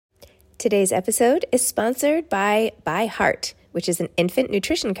Today's episode is sponsored by ByHeart, which is an infant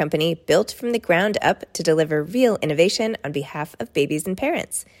nutrition company built from the ground up to deliver real innovation on behalf of babies and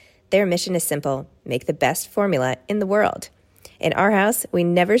parents. Their mission is simple: make the best formula in the world. In our house, we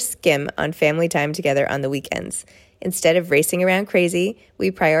never skim on family time together on the weekends. Instead of racing around crazy,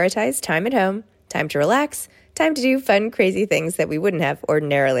 we prioritize time at home, time to relax, time to do fun, crazy things that we wouldn't have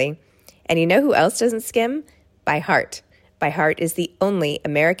ordinarily. And you know who else doesn't skim? ByHeart. ByHeart is the only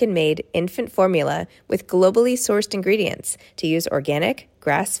American-made infant formula with globally sourced ingredients to use organic,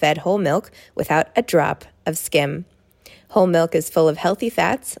 grass-fed whole milk without a drop of skim. Whole milk is full of healthy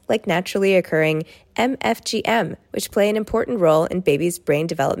fats like naturally occurring MFGM, which play an important role in babies' brain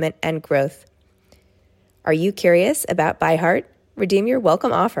development and growth. Are you curious about ByHeart? Redeem your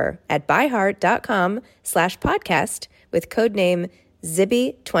welcome offer at byheart.com/podcast with codename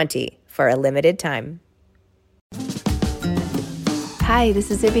Zibby20 for a limited time. Hi, this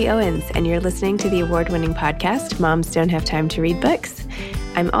is Zibby Owens, and you're listening to the award-winning podcast, Moms Don't Have Time to Read Books.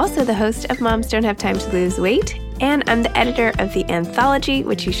 I'm also the host of Moms Don't Have Time to Lose Weight, and I'm the editor of the anthology,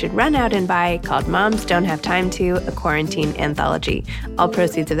 which you should run out and buy, called Moms Don't Have Time to, a quarantine anthology. All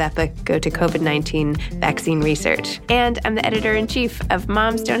proceeds of that book go to COVID-19 vaccine research. And I'm the editor-in-chief of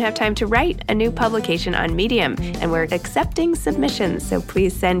Moms Don't Have Time to Write, a new publication on Medium, and we're accepting submissions, so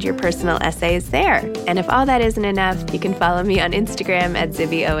please send your personal essays there. And if all that isn't enough, you can follow me on Instagram at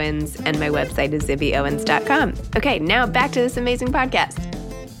Zibby Owens, and my website is zibbyowens.com. Okay, now back to this amazing podcast.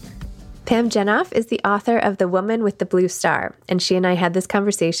 Pam Jenoff is the author of The Woman with the Blue Star, and she and I had this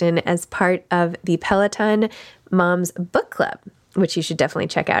conversation as part of the Peloton Moms Book Club, which you should definitely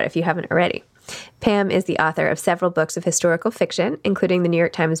check out if you haven't already. Pam is the author of several books of historical fiction, including the New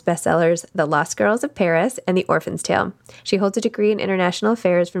York Times bestsellers The Lost Girls of Paris and The Orphan's Tale. She holds a degree in international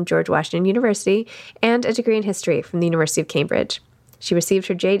affairs from George Washington University and a degree in history from the University of Cambridge. She received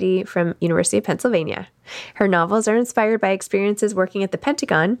her JD from University of Pennsylvania. Her novels are inspired by experiences working at the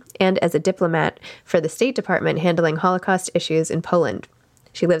Pentagon and as a diplomat for the State Department handling Holocaust issues in Poland.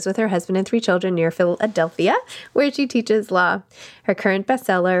 She lives with her husband and 3 children near Philadelphia, where she teaches law. Her current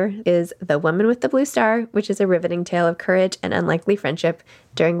bestseller is The Woman with the Blue Star, which is a riveting tale of courage and unlikely friendship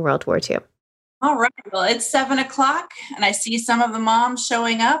during World War II. All right. Well, it's 7:00 and I see some of the moms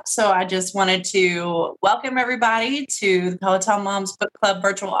showing up. So I just wanted to welcome everybody to the Peloton Moms Book Club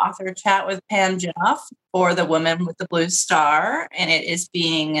virtual author chat with Pam Jenoff for The Woman with the Blue Star. And it is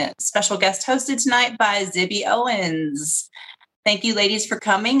being special guest hosted tonight by Zibby Owens. Thank you, ladies, for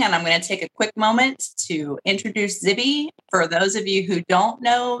coming. And I'm going to take a quick moment to introduce Zibby. For those of you who don't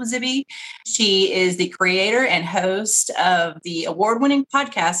know Zibby, she is the creator and host of the award-winning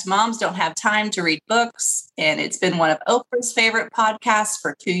podcast, Moms Don't Have Time to Read Books. And it's been one of Oprah's favorite podcasts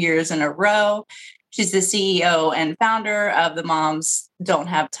for 2 years in a row. She's the CEO and founder of the Moms Don't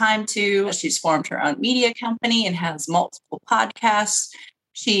Have Time to. She's formed her own media company and has multiple podcasts.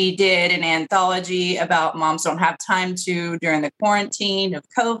 She did an anthology about moms don't have time to during the quarantine of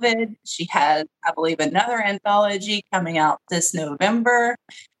COVID. She has, I believe, another anthology coming out this November.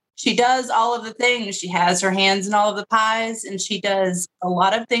 She does all of the things. She has her hands in all of the pies, and she does a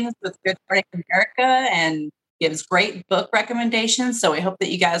lot of things with Good Morning America and gives great book recommendations. So we hope that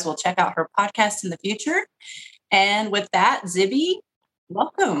you guys will check out her podcast in the future. And with that, Zibby,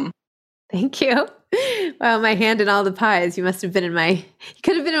 welcome. Thank you. Wow, my hand in all the pies. You could have been in my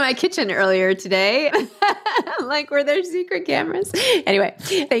kitchen earlier today. Like, were there secret cameras? Anyway,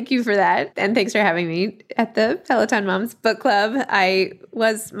 thank you for that. And thanks for having me at the Peloton Moms Book Club. I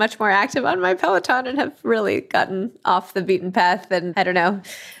was much more active on my Peloton and have really gotten off the beaten path. And I don't know,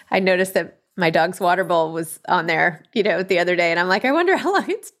 I noticed that my dog's water bowl was on there, the other day. And I'm like, I wonder how long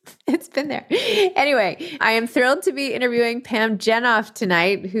it's been there. Anyway, I am thrilled to be interviewing Pam Jenoff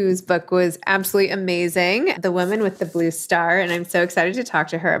tonight, whose book was absolutely amazing, The Woman with the Blue Star. And I'm so excited to talk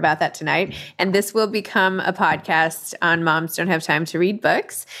to her about that tonight. And this will become a podcast on Moms Don't Have Time to Read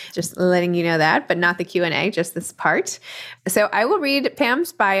Books. Just letting you know that, but not the Q&A, just this part. So I will read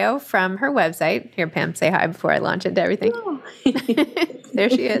Pam's bio from her website. Here, Pam, say hi before I launch into everything. Oh. There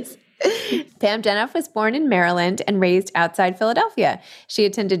she is. Pam Jenoff was born in Maryland and raised outside Philadelphia. She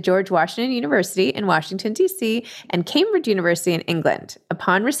attended George Washington University in Washington, D.C., and Cambridge University in England.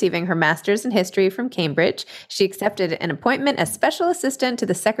 Upon receiving her master's in history from Cambridge, she accepted an appointment as special assistant to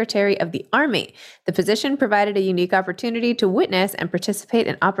the Secretary of the Army. The position provided a unique opportunity to witness and participate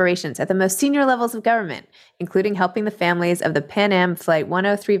in operations at the most senior levels of government, including helping the families of the Pan Am Flight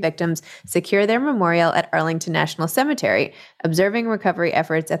 103 victims secure their memorial at Arlington National Cemetery, observing recovery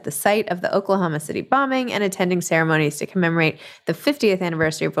efforts at the site of the Oklahoma City bombing, and attending ceremonies to commemorate the 50th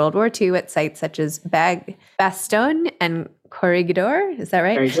anniversary of World War II at sites such as Bastogne and Corregidor. Is that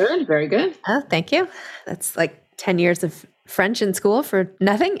right? Very good. Very good. Oh, thank you. That's like 10 years of French in school for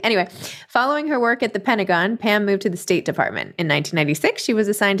nothing. Anyway, following her work at the Pentagon, Pam moved to the State Department. In 1996, she was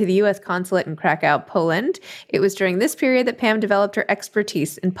assigned to the U.S. Consulate in Krakow, Poland. It was during this period that Pam developed her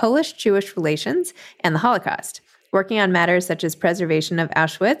expertise in Polish-Jewish relations and the Holocaust. Working on matters such as preservation of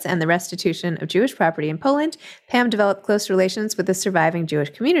Auschwitz and the restitution of Jewish property in Poland, Pam developed close relations with the surviving Jewish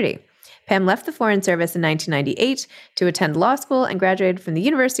community. Pam left the Foreign Service in 1998 to attend law school and graduated from the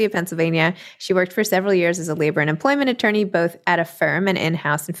University of Pennsylvania. She worked for several years as a labor and employment attorney, both at a firm and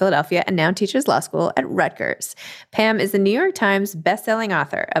in-house in Philadelphia, and now teaches law school at Rutgers. Pam is the New York Times bestselling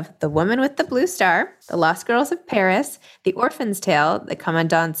author of The Woman with the Blue Star, The Lost Girls of Paris, The Orphan's Tale, The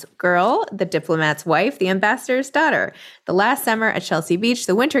Commandant's Girl, The Diplomat's Wife, The Ambassador's Daughter, The Last Summer at Chelsea Beach,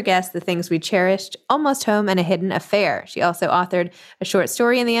 The Winter Guest, The Things We Cherished, Almost Home, and A Hidden Affair. She also authored a short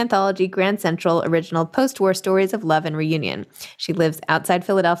story in the anthology Grand Central Original Post-War Stories of Love and Reunion. She lives outside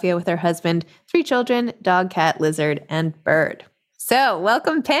Philadelphia with her husband, 3 children, dog, cat, lizard, and bird. So,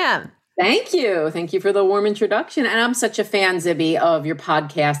 welcome, Pam. Thank you. Thank you for the warm introduction. And I'm such a fan, Zibby, of your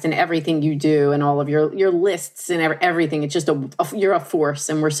podcast and everything you do and all of your lists and everything. It's just you're a force,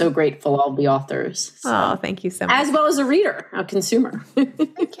 and we're so grateful, all the authors. So. Oh, thank you so much. As well as a reader, a consumer.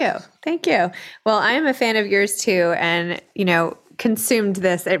 Thank you. Thank you. Well, I am a fan of yours too, and, consumed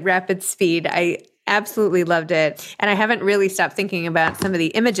this at rapid speed. I absolutely loved it. And I haven't really stopped thinking about some of the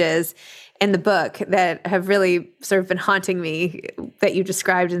images in the book that have really sort of been haunting me that you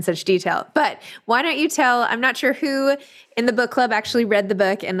described in such detail. But why don't you tell, I'm not sure who in the book club actually read the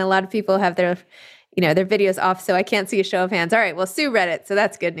book, and a lot of people have their videos off, so I can't see a show of hands. All right, well, Sue read it, so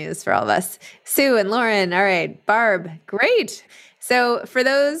that's good news for all of us. Sue and Lauren, all right, Barb, great. So for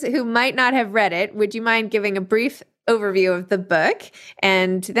those who might not have read it, would you mind giving a brief overview of the book?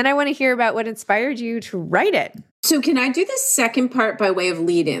 And then I want to hear about what inspired you to write it. So can I do the second part by way of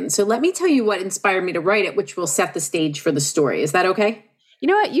lead-in? So let me tell you what inspired me to write it, which will set the stage for the story. Is that okay? You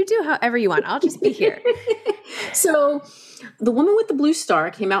know what? You do however you want. I'll just be here. So The Woman with the Blue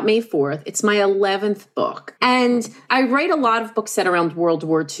Star came out May 4th. It's my 11th book. And I write a lot of books set around World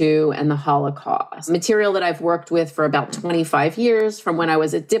War II and the Holocaust, material that I've worked with for about 25 years from when I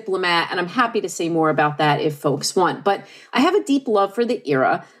was a diplomat. And I'm happy to say more about that if folks want. But I have a deep love for the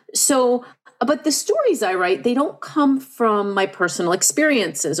era. But the stories I write, they don't come from my personal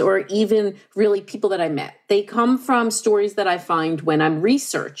experiences or even really people that I met. They come from stories that I find when I'm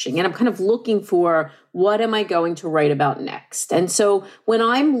researching, and I'm kind of looking for what am I going to write about next. And so when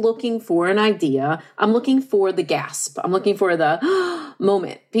I'm looking for an idea, I'm looking for the gasp. I'm looking for the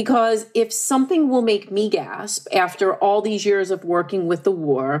moment, because if something will make me gasp after all these years of working with the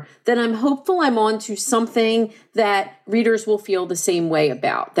war, then I'm hopeful I'm onto something that readers will feel the same way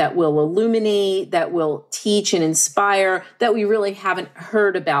about, that will illuminate, that will teach and inspire, that we really haven't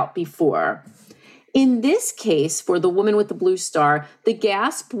heard about before. In this case, for The Woman with the Blue Star, the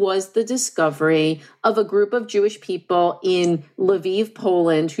gasp was the discovery of a group of Jewish people in Lviv,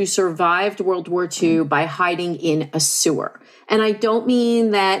 Poland, who survived World War II by hiding in a sewer. And I don't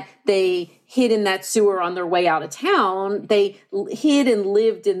mean that they hid in that sewer on their way out of town. They hid and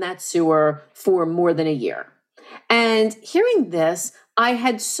lived in that sewer for more than a year. And hearing this, I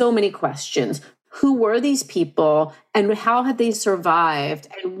had so many questions. Who were these people, and how had they survived,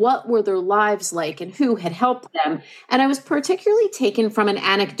 and what were their lives like, and who had helped them? And I was particularly taken from an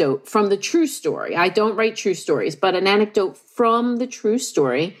anecdote from the true story. I don't write true stories, but an anecdote from the true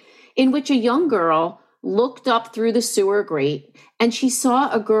story in which a young girl looked up through the sewer grate and she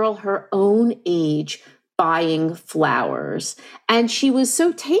saw a girl her own age buying flowers. And she was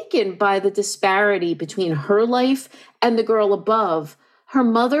so taken by the disparity between her life and the girl above. Her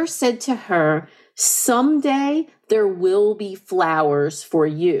mother said to her, "Someday there will be flowers for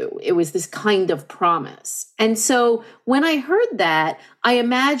you." It was this kind of promise. And so when I heard that, I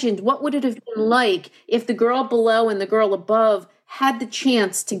imagined what would it have been like if the girl below and the girl above had the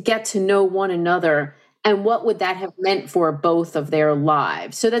chance to get to know one another, and what would that have meant for both of their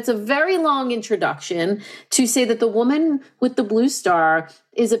lives? So that's a very long introduction to say that The Woman with the Blue Star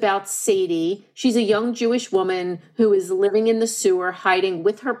is about Sadie. She's a young Jewish woman who is living in the sewer, hiding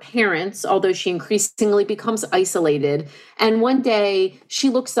with her parents, although she increasingly becomes isolated. And one day she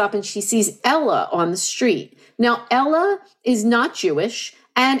looks up and she sees Ella on the street. Now, Ella is not Jewish.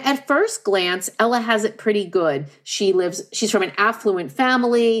 And at first glance, Ella has it pretty good. She's from an affluent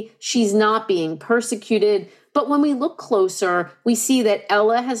family. She's not being persecuted. But when we look closer, we see that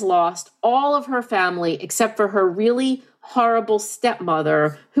Ella has lost all of her family except for her really horrible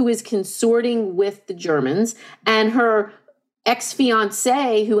stepmother, who is consorting with the Germans, and her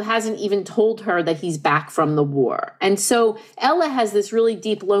ex-fiance who hasn't even told her that he's back from the war. And so Ella has this really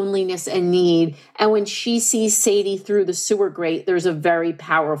deep loneliness and need. And when she sees Sadie through the sewer grate, there's a very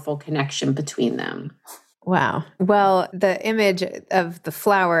powerful connection between them. Wow. Well, the image of the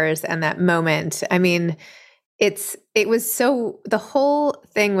flowers and that moment, I mean, it was so, the whole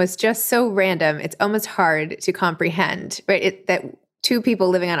thing was just so random. It's almost hard to comprehend, right? That two people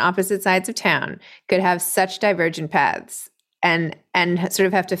living on opposite sides of town could have such divergent paths and sort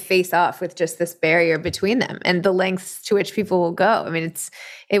of have to face off with just this barrier between them and the lengths to which people will go. I mean,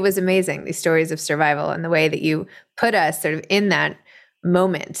 it was amazing, these stories of survival and the way that you put us sort of in that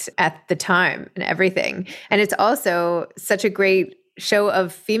moment at the time and everything. And it's also such a great show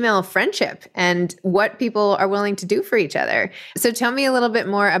of female friendship and what people are willing to do for each other. So tell me a little bit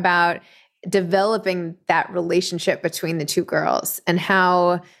more about developing that relationship between the two girls and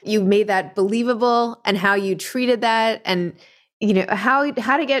how you made that believable and how you treated that, and how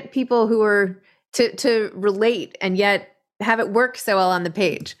to get people who are to relate and yet have it work so well on the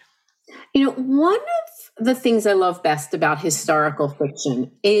page. One of the things I love best about historical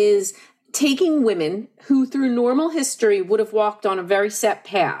fiction is taking women who through normal history would have walked on a very set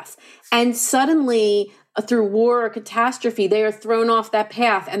path, and suddenly through war or catastrophe, they are thrown off that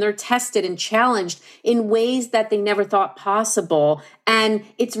path and they're tested and challenged in ways that they never thought possible. And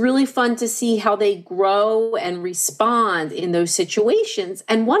it's really fun to see how they grow and respond in those situations.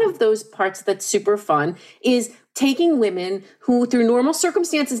 And one of those parts that's super fun is taking women who through normal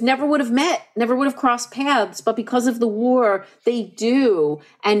circumstances never would have met, never would have crossed paths, but because of the war, they do,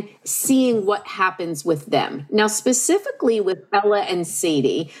 and seeing what happens with them. Now, specifically with Ella and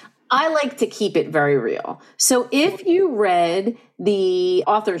Sadie, I like to keep it very real. So if you read the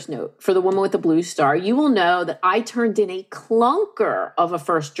author's note for The Woman with the Blue Star, you will know that I turned in a clunker of a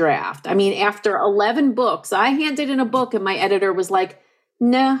first draft. I mean, after 11 books, I handed in a book and my editor was like,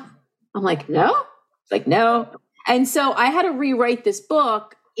 no. I'm like, no? It's like, no. And so I had to rewrite this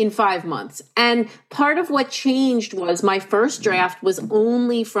book in 5 months. And part of what changed was my first draft was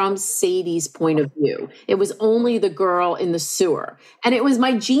only from Sadie's point of view. It was only the girl in the sewer. And it was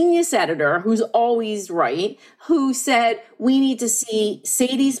my genius editor, who's always right, who said, we need to see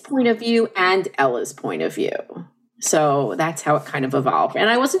Sadie's point of view and Ella's point of view. So that's how it kind of evolved. And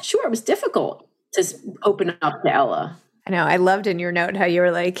I wasn't sure. It was difficult to open up to Ella. I know. I loved in your note how you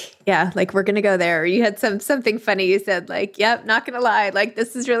were like, yeah, like we're going to go there. Or you had something funny. You said like, yep, not going to lie. Like,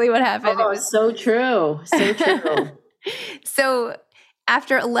 this is really what happened. Oh, it was so true. So true. So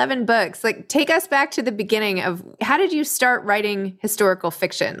after 11 books, like take us back to the beginning of how did you start writing historical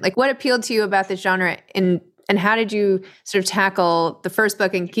fiction? Like what appealed to you about the genre and how did you sort of tackle the first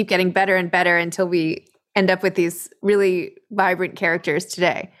book and keep getting better and better until we end up with these really vibrant characters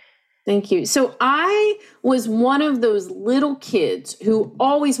today? Thank you. So I was one of those little kids who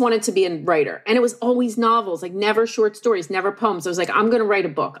always wanted to be a writer. And it was always novels, like never short stories, never poems. I was like, I'm going to write a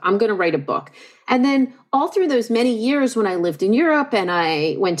book. I'm going to write a book. And then all through those many years when I lived in Europe and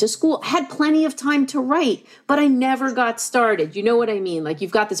I went to school, I had plenty of time to write, but I never got started. You know what I mean? Like you've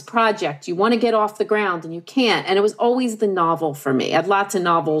got this project, you want to get off the ground and you can't. And it was always the novel for me. I had lots of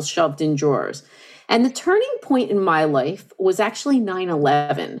novels shoved in drawers. And the turning point in my life was actually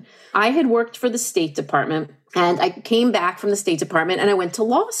 9/11. I had worked for the State Department and I came back from the State Department and I went to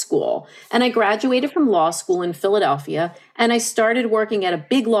law school. And I graduated from law school in Philadelphia and I started working at a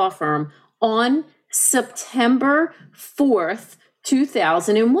big law firm on September 4th,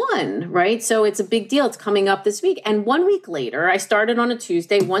 2001, right? So it's a big deal. It's coming up this week. And 1 week later, I started on a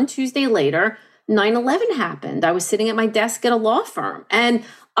Tuesday. One Tuesday later, 9/11 happened. I was sitting at my desk at a law firm and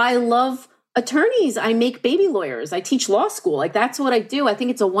I love attorneys. I make baby lawyers. I teach law school. Like that's what I do. I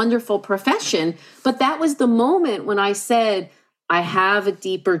think it's a wonderful profession. But that was the moment when I said, I have a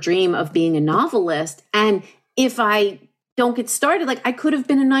deeper dream of being a novelist. And if I don't get started, like I could have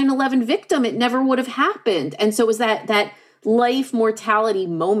been a 9/11 victim. It never would have happened. And so it was that life mortality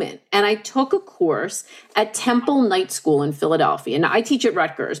moment. And I took a course at Temple Night School in Philadelphia. And I teach at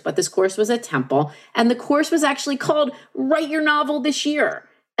Rutgers, but this course was at Temple. And the course was actually called Write Your Novel This Year.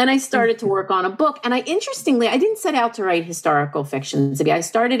 And I started to work on a book. And I didn't set out to write historical fiction. I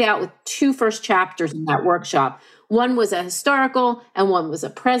started out with 2 first chapters in that workshop. One was a historical and one was a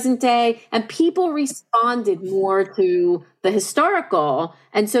present day. And people responded more to the historical.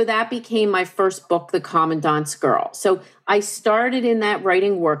 And so that became my first book, The Commandant's Girl. So I started in that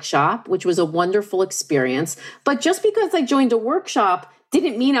writing workshop, which was a wonderful experience. But just because I joined a workshop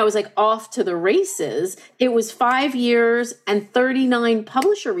didn't mean I was like off to the races. It was 5 years and 39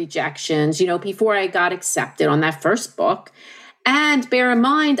 publisher rejections, before I got accepted on that first book. And bear in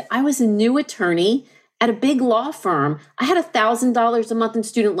mind, I was a new attorney at a big law firm, I had $1,000 a month in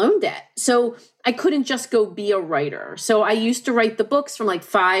student loan debt. So I couldn't just go be a writer. So I used to write the books from like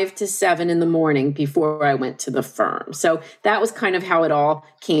 5 to 7 in the morning before I went to the firm. So that was kind of how it all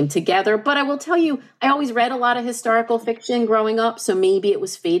came together. But I will tell you, I always read a lot of historical fiction growing up. So maybe it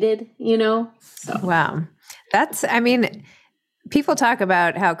was fated, So. Wow. People talk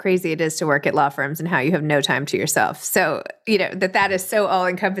about how crazy it is to work at law firms and how you have no time to yourself. So, that is so all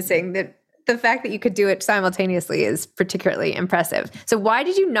encompassing that the fact that you could do it simultaneously is particularly impressive. So why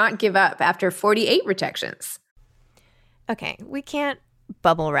did you not give up after 48 rejections? Okay, we can't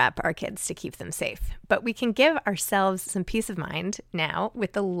bubble wrap our kids to keep them safe, but we can give ourselves some peace of mind now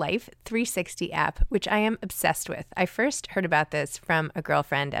with the Life 360 app, which I am obsessed with. I first heard about this from a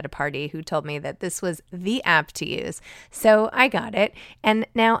girlfriend at a party who told me that this was the app to use. So I got it, and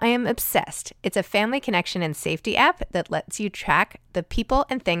now I am obsessed. It's a family connection and safety app that lets you track the people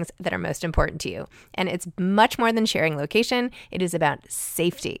and things that are most important to you. And it's much more than sharing location. It is about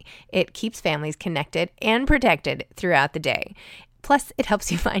safety. It keeps families connected and protected throughout the day. Plus, it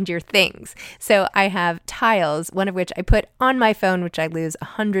helps you find your things. So I have tiles, one of which I put on my phone, which I lose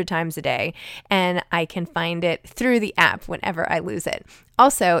 100 times a day, and I can find it through the app whenever I lose it.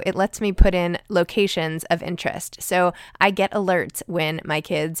 Also, it lets me put in locations of interest. So I get alerts when my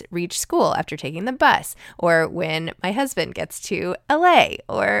kids reach school after taking the bus, or when my husband gets to LA,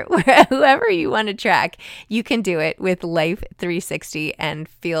 or whoever you want to track. You can do it with Life 360 and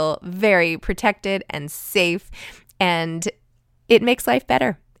feel very protected and safe. And it makes life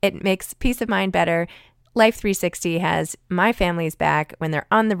better. It makes peace of mind better. Life 360 has my family's back when they're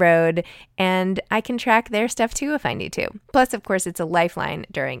on the road, and I can track their stuff too if I need to. Plus, of course, it's a lifeline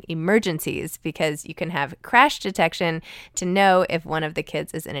during emergencies because you can have crash detection to know if one of the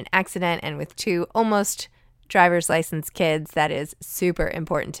kids is in an accident. And with 2 almost driver's license kids, that is super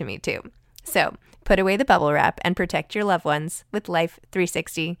important to me too. So put away the bubble wrap and protect your loved ones with Life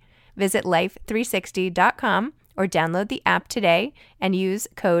 360. Visit life360.com or download the app today and use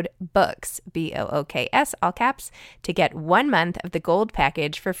code BOOKS, BOOKS, all caps, to get 1 month of the gold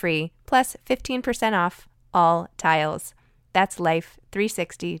package for free, plus 15% off all tiles. That's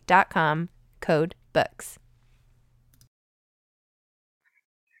life360.com, code BOOKS.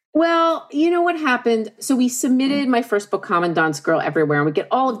 Well, you know what happened? So we submitted my first book, Commandant's Girl, everywhere, and we get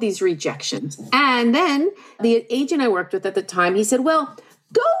all of these rejections. And then the agent I worked with at the time, he said, well,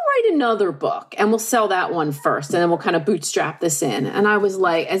 go write another book and we'll sell that one first and then we'll kind of bootstrap this in. And I was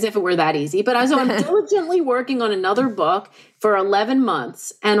like, as if it were that easy. But I'm diligently working on another book for 11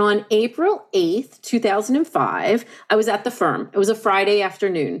 months. And on April 8th, 2005, I was at the firm. It was a Friday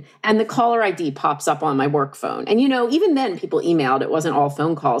afternoon and the caller ID pops up on my work phone. And, even then people emailed, it wasn't all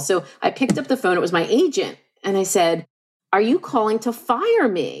phone calls. So I picked up the phone. It was my agent. And I said, are you calling to fire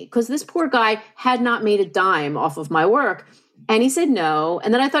me? Because this poor guy had not made a dime off of my work. And he said no.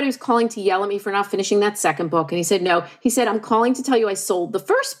 And then I thought he was calling to yell at me for not finishing that second book. And he said no. He said, I'm calling to tell you I sold the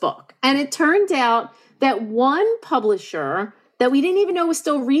first book. And it turned out that one publisher that we didn't even know was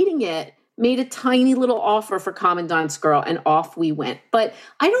still reading it made a tiny little offer for Commandant's Girl, and off we went. But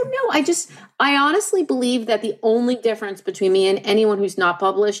I don't know. I honestly believe that the only difference between me and anyone who's not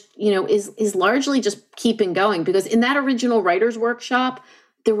published, is largely just keeping going. Because in that original writer's workshop,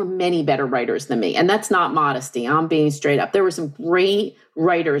 there were many better writers than me. And that's not modesty. I'm being straight up. There were some great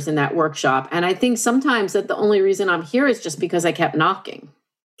writers in that workshop. And I think sometimes that the only reason I'm here is just because I kept knocking.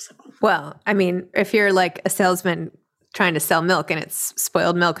 So. Well, if you're like a salesman trying to sell milk and it's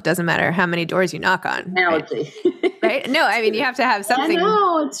spoiled milk, it doesn't matter how many doors you knock on. Analogy. Right? No, you have to have something.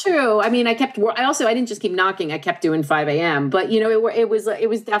 No, it's true. I didn't just keep knocking. I kept doing 5 a.m. But, it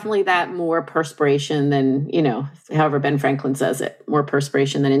was definitely that more perspiration than, however Ben Franklin says it, more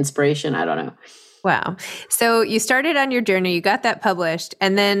perspiration than inspiration. I don't know. Wow. So you started on your journey, you got that published,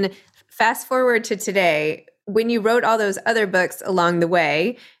 and then fast forward to today. When you wrote all those other books along the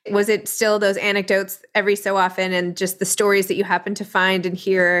way, was it still those anecdotes every so often and just the stories that you happened to find and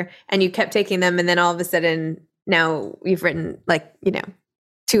hear, and you kept taking them, and then all of a sudden now you've written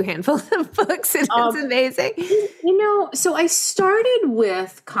 2 handfuls of books, and it's amazing. So I started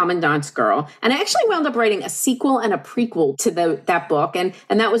with Commandant's Girl, and I actually wound up writing a sequel and a prequel to that book, and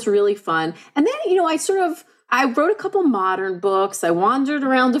that was really fun. And then, I wrote a couple modern books. I wandered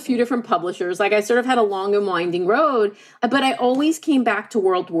around a few different publishers. I sort of had a long and winding road, but I always came back to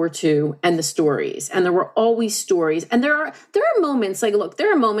World War II and the stories. And there were always stories. And there are moments,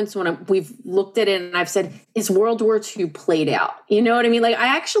 there are moments when we've looked at it and I've said, is World War II played out? You know what I mean?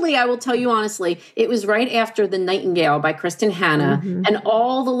 I will tell you honestly, it was right after The Nightingale by Kristen Hanna and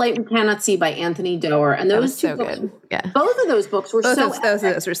All the Light We Cannot See by Anthony Doerr. And those two books, good. Yeah. Both of those books were Both of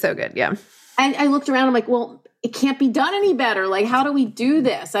those were so good. Yeah. I looked around, I'm like, well, it can't be done any better. Like, how do we do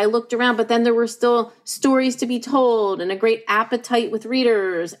this? I looked around, but then there were still stories to be told and a great appetite with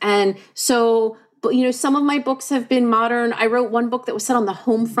readers. And so, but, some of my books have been modern. I wrote one book that was set on the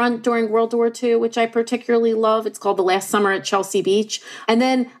home front during World War II, which I particularly love. It's called The Last Summer at Chelsea Beach. And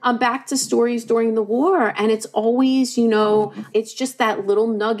then I'm back to stories during the war. And it's always, it's just that little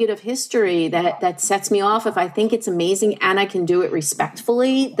nugget of history that sets me off. If I think it's amazing and I can do it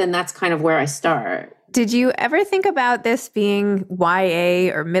respectfully, then that's kind of where I start. Did you ever think about this being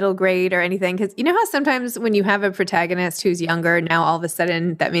YA or middle grade or anything? Because you know how sometimes when you have a protagonist who's younger, now all of a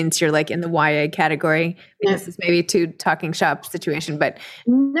sudden that means you're like in the YA category. Yeah. This is maybe too talking shop situation, but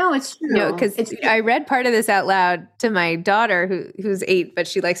no, it's true. No, because I read part of this out loud to my daughter who's 8, but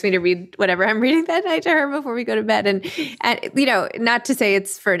she likes me to read whatever I'm reading that night to her before we go to bed. And not to say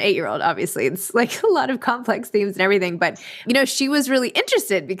it's for an 8-year-old, obviously, it's like a lot of complex themes and everything, but she was really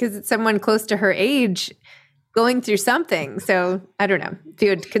interested because it's someone close to her age going through something. So I don't know if you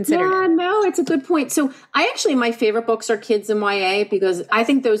would consider it. No, it's a good point. So my favorite books are kids and YA because I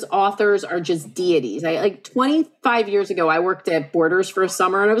think those authors are just deities. Like 25 years ago, I worked at Borders for a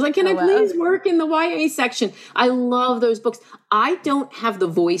summer and I was like, can I please work in the YA section? I love those books. I don't have the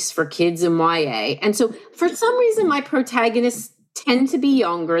voice for kids and YA. And so for some reason, my protagonists tend to be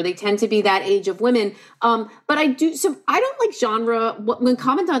younger. They tend to be that age of women. But I don't like genre. When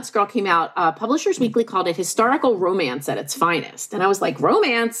Commandant's Girl came out, Publishers Weekly called it historical romance at its finest. And I was like,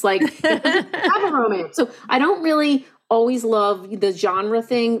 romance? Like, it doesn't have a romance. So I don't really always love the genre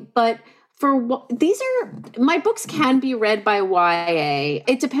thing, but my books can be read by YA.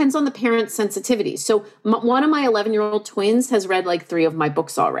 It depends on the parent's sensitivity. So one of my 11-year-old twins has read like 3 of my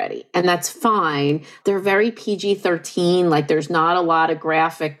books already, and that's fine. They're very PG-13. Like there's not a lot of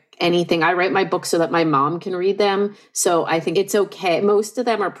graphic anything. I write my books so that my mom can read them. So I think it's okay. Most of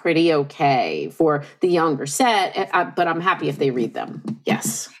them are pretty okay for the younger set, but I'm happy if they read them.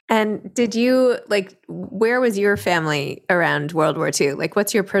 Yes. And did you, where was your family around World War II? Like,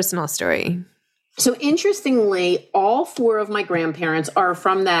 what's your personal story? So interestingly, all 4 of my grandparents are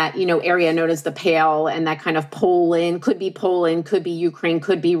from that, area known as the Pale, and that kind of Poland, could be Ukraine,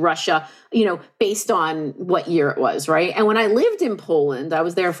 could be Russia, based on what year it was, right? And when I lived in Poland, I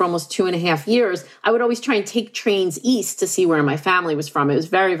was there for almost 2.5 years. I would always try and take trains east to see where my family was from. It was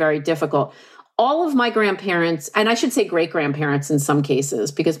very, very difficult. All of my grandparents, and I should say great-grandparents in some cases,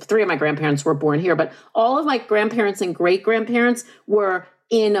 because 3 of my grandparents were born here, but all of my grandparents and great-grandparents were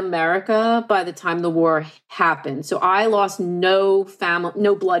in America by the time the war happened. So I lost no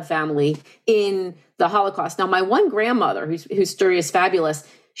blood family in the Holocaust. Now, my one grandmother, whose story is fabulous,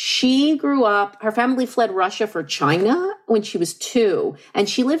 she grew up, her family fled Russia for China when she was 2, and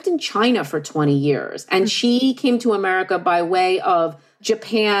she lived in China for 20 years. And she came to America by way of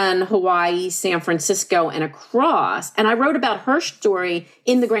Japan, Hawaii, San Francisco, and across. And I wrote about her story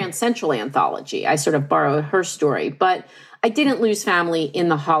in the Grand Central anthology. I sort of borrowed her story, but I didn't lose family in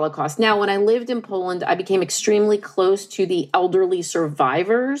the Holocaust. Now, when I lived in Poland, I became extremely close to the elderly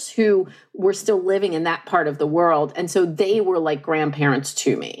survivors who were still living in that part of the world. And so they were like grandparents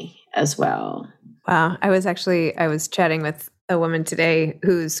to me as well. Wow. I was chatting with a woman today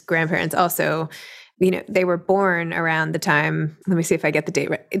whose grandparents also, they were born around the time, let me see if I get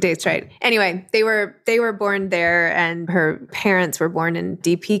the dates right. Anyway, they were born there, and her parents were born in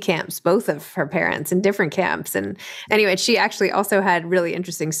DP camps, both of her parents in different camps. And anyway, she actually also had really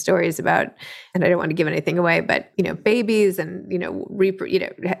interesting stories about, and I don't want to give anything away, but, babies and,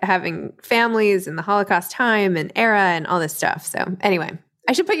 having families in the Holocaust time and era and all this stuff. So anyway,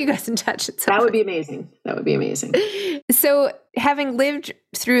 I should put you guys in touch. That would be amazing. That would be amazing. So having lived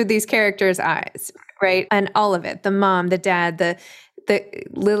through these characters' eyes, right? And all of it, the mom, the dad, the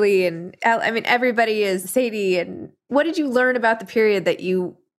Lily, and everybody is Sadie. And what did you learn about the period that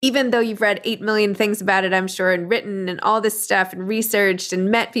even though you've read 8 million things about it, I'm sure, and written and all this stuff and researched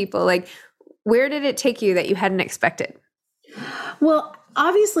and met people, where did it take you that you hadn't expected? Well,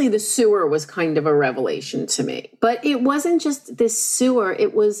 obviously the sewer was kind of a revelation to me, but it wasn't just this sewer.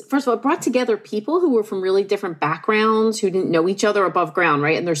 It was, first of all, it brought together people who were from really different backgrounds, who didn't know each other above ground,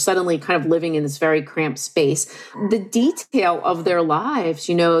 right? And they're suddenly kind of living in this very cramped space. The detail of their lives,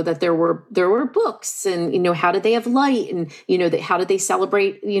 that there were books, and, how did they have light, and, how did they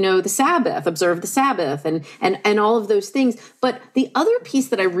celebrate, the Sabbath, observe the Sabbath, and all of those things. But the other piece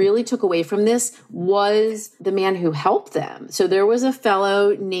that I really took away from this was the man who helped them. So there was a fellow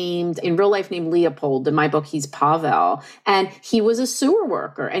fellow in real life named Leopold. In my book, he's Pavel. And he was a sewer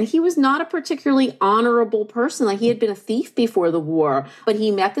worker. And he was not a particularly honorable person. Like, he had been a thief before the war. But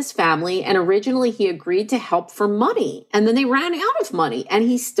he met this family, and originally he agreed to help for money. And then they ran out of money, and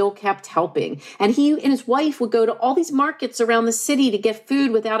he still kept helping. And he and his wife would go to all these markets around the city to get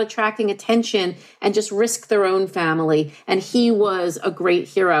food without attracting attention and just risk their own family. And he was a great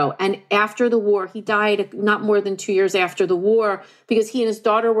hero. And after the war, he died not more than 2 years after the war because he and his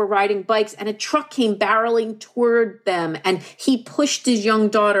daughter were riding bikes and a truck came barreling toward them. And he pushed his young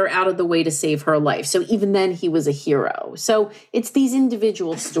daughter out of the way to save her life. So even then, he was a hero. So it's these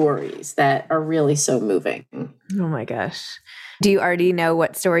individual stories that are really so moving. Oh my gosh. Do you already know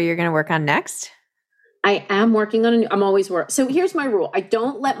what story you're going to work on next? I am working on I'm always working. So here's my rule. I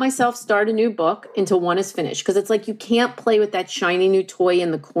don't let myself start a new book until one is finished, because it's like you can't play with that shiny new toy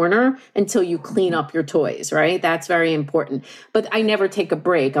in the corner until you clean up your toys, right? That's very important. But I never take a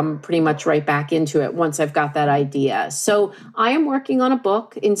break. I'm pretty much right back into it once I've got that idea. So I am working on a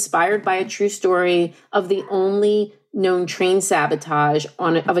book inspired by a true story of the only known train sabotage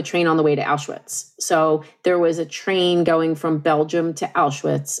of a train on the way to Auschwitz. So there was a train going from Belgium to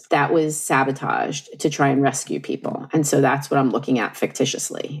Auschwitz that was sabotaged to try and rescue people. And so that's what I'm looking at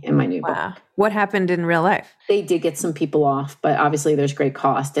fictitiously in my new book. What happened in real life? They did get some people off, but obviously there's great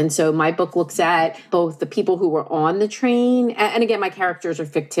cost. And so my book looks at both the people who were on the train, and again, my characters are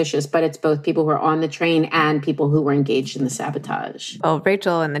fictitious, but it's both people who are on the train and people who were engaged in the sabotage. Well,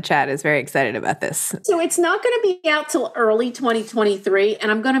 Rachel in the chat is very excited about this. So it's not going to be out till early 2023.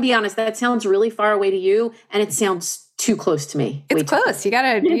 And I'm going to be honest, that sounds really far away to you, and it sounds too close to me. It's close. You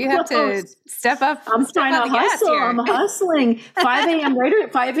have to step up. I'm trying to hustle. I'm hustling. 5 a.m. writing.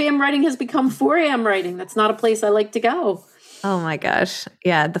 5 a.m. writing has become 4 a.m. writing. That's not a place I like to go. Oh my gosh.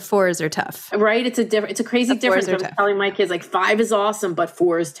 Yeah. The 4s are tough. Right. It's a crazy difference. I'm telling my kids, like, 5 is awesome, but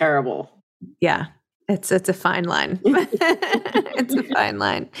 4 is terrible. Yeah. It's a fine line. It's a fine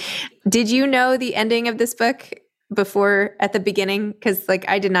line. Did you know the ending of this book before at the beginning? Because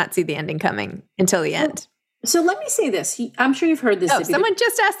I did not see the ending coming until the end. So let me say this. I'm sure you've heard this. Oh, someone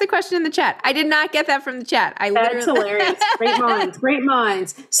just asked the question in the chat. I did not get that from the chat. That's hilarious. Great minds. Great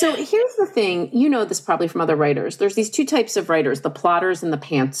minds. So here's the thing. You know this probably from other writers. There's these two types of writers, the plotters and the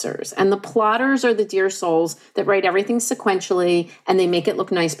pantsers. And the plotters are the dear souls that write everything sequentially and they make it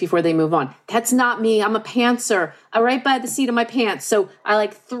look nice before they move on. That's not me. I'm a pantser. I write by the seat of my pants. So I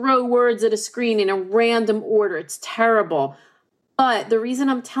throw words at a screen in a random order. It's terrible. But the reason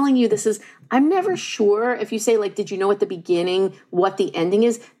I'm telling you this is I'm never sure if you say, did you know at the beginning what the ending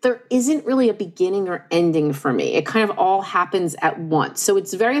is? There isn't really a beginning or ending for me. It kind of all happens at once. So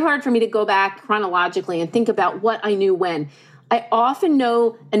it's very hard for me to go back chronologically and think about what I knew when. I often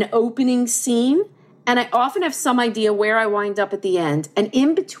know an opening scene, and I often have some idea where I wind up at the end. And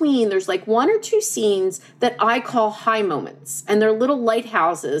in between, there's 1 or 2 scenes that I call high moments. And they're little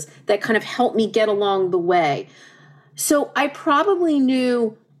lighthouses that kind of help me get along the way. So I probably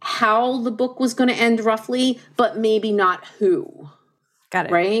knew how the book was going to end roughly, but maybe not who. Got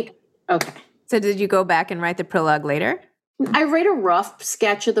it. Right? Okay. So did you go back and write the prologue later? I write a rough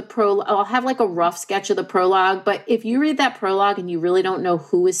sketch of the prologue. I'll have a rough sketch of the prologue, but if you read that prologue and you really don't know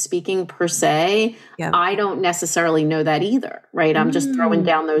who is speaking per se, I don't necessarily know that either, right? I'm just throwing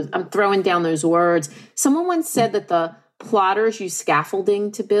down those words. Someone once said that the plotters use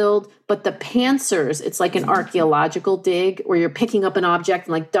scaffolding to build, but the pantsers, it's like an archaeological dig where you're picking up an object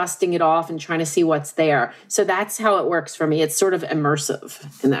and dusting it off and trying to see what's there. So that's how it works for me. It's sort of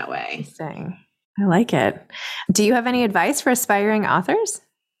immersive in that way. Interesting. I like it. Do you have any advice for aspiring authors?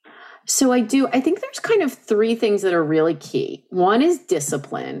 So I do. I think there's kind of 3 things that are really key. One is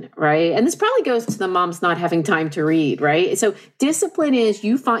discipline, right? And this probably goes to the moms not having time to read, right? So discipline is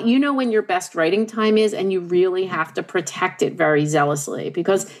you know when your best writing time is, and you really have to protect it very zealously,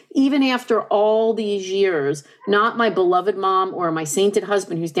 because even after all these years, not my beloved mom or my sainted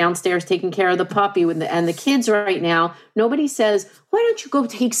husband who's downstairs taking care of the puppy and the kids right now, nobody says, why don't you go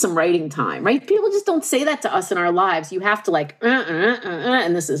take some writing time, right? People just don't say that to us in our lives. You have to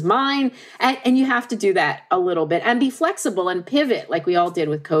and this is mine. And you have to do that a little bit and be flexible and pivot like we all did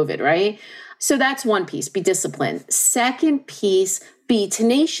with COVID, right? So that's one piece, be disciplined. Second piece, be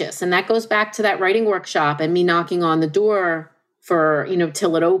tenacious. And that goes back to that writing workshop and me knocking on the door for,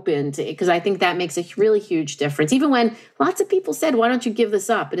 till it opened, because I think that makes a really huge difference. Even when lots of people said, why don't you give this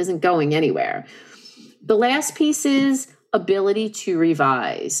up? It isn't going anywhere. The last piece is ability to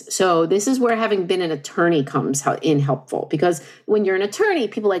revise. So this is where having been an attorney comes in helpful, because when you're an attorney,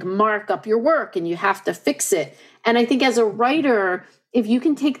 people mark up your work and you have to fix it. And I think as a writer, if you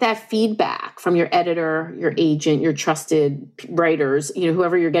can take that feedback from your editor, your agent, your trusted writers,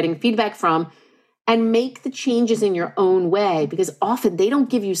 whoever you're getting feedback from, and make the changes in your own way, because often they don't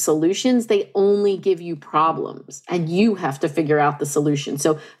give you solutions. They only give you problems, and you have to figure out the solution.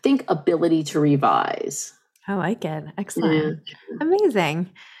 So think ability to revise. I like it. Excellent. Yeah. Amazing.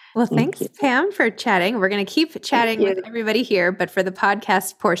 Well, thanks, Pam, for chatting. We're going to keep chatting with everybody here, but for the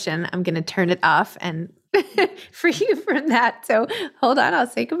podcast portion, I'm going to turn it off and free you from that. So hold on, I'll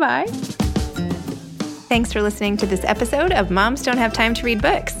say goodbye. Thanks for listening to this episode of Moms Don't Have Time to Read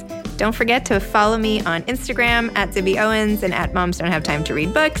Books. Don't forget to follow me on Instagram at Zibby Owens and at Moms Don't Have Time to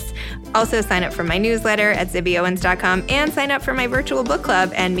Read Books. Also sign up for my newsletter at zibbyowens.com and sign up for my virtual book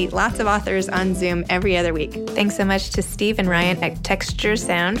club and meet lots of authors on Zoom every other week. Thanks so much to Steve and Ryan at Texture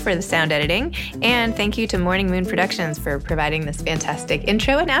Sound for the sound editing. And thank you to Morning Moon Productions for providing this fantastic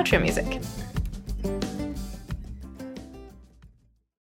intro and outro music.